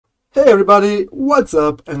Hey everybody, what's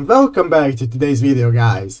up and welcome back to today's video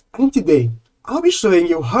guys. And today I'll be showing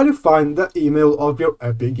you how to find the email of your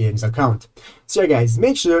Epic Games account. So guys,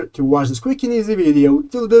 make sure to watch this quick and easy video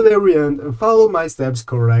till the very end and follow my steps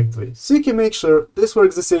correctly so you can make sure this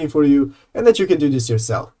works the same for you and that you can do this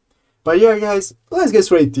yourself. But yeah guys, let's get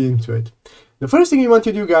straight into it. The first thing you want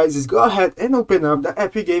to do guys is go ahead and open up the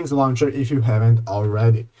Epic Games launcher if you haven't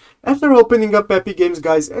already. After opening up Epic Games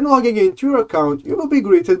guys and logging into your account, you will be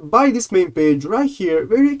greeted by this main page right here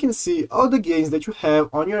where you can see all the games that you have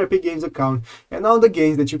on your Epic Games account and all the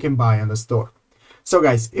games that you can buy on the store. So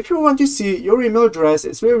guys, if you want to see your email address,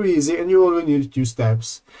 it's very easy and you only need 2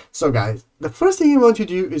 steps. So guys, the first thing you want to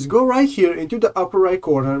do is go right here into the upper right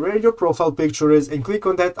corner where your profile picture is and click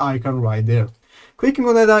on that icon right there. Clicking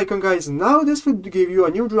on that icon guys, now this will give you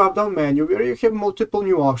a new drop down menu where you have multiple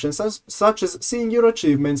new options such as seeing your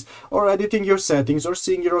achievements or editing your settings or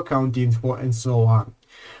seeing your account info and so on.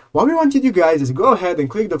 What we want to do guys is go ahead and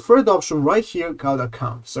click the third option right here called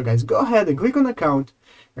account. So guys, go ahead and click on account.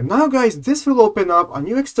 And now guys, this will open up a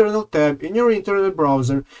new external tab in your internet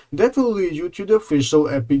browser that will lead you to the official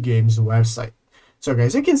Epic Games website. So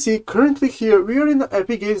guys, you can see currently here we are in the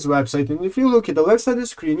Epic Games website, and if you look at the left side of the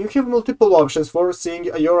screen, you have multiple options for seeing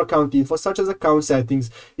your account info such as account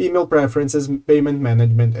settings, email preferences, payment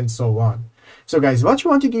management and so on. So guys, what you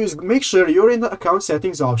want to do is make sure you're in the account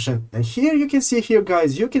settings option, and here you can see here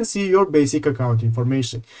guys, you can see your basic account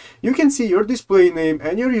information. You can see your display name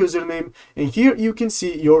and your username, and here you can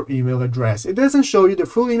see your email address. It doesn't show you the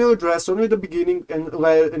full email address, only the beginning and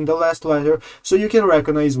the last letter, so you can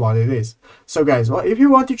recognize what it is. So guys, if you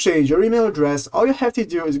want to change your email address, all you have to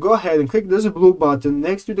do is go ahead and click this blue button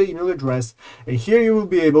next to the email address, and here you will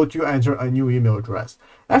be able to enter a new email address.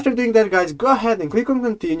 After doing that guys, go ahead and click on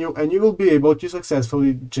continue and you will be able to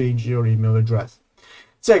successfully change your email address.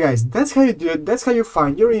 So guys, that's how you do it. That's how you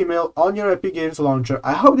find your email on your Epic Games launcher.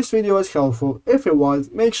 I hope this video was helpful. If it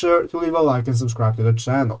was, make sure to leave a like and subscribe to the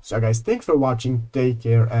channel. So guys, thanks for watching, take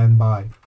care and bye.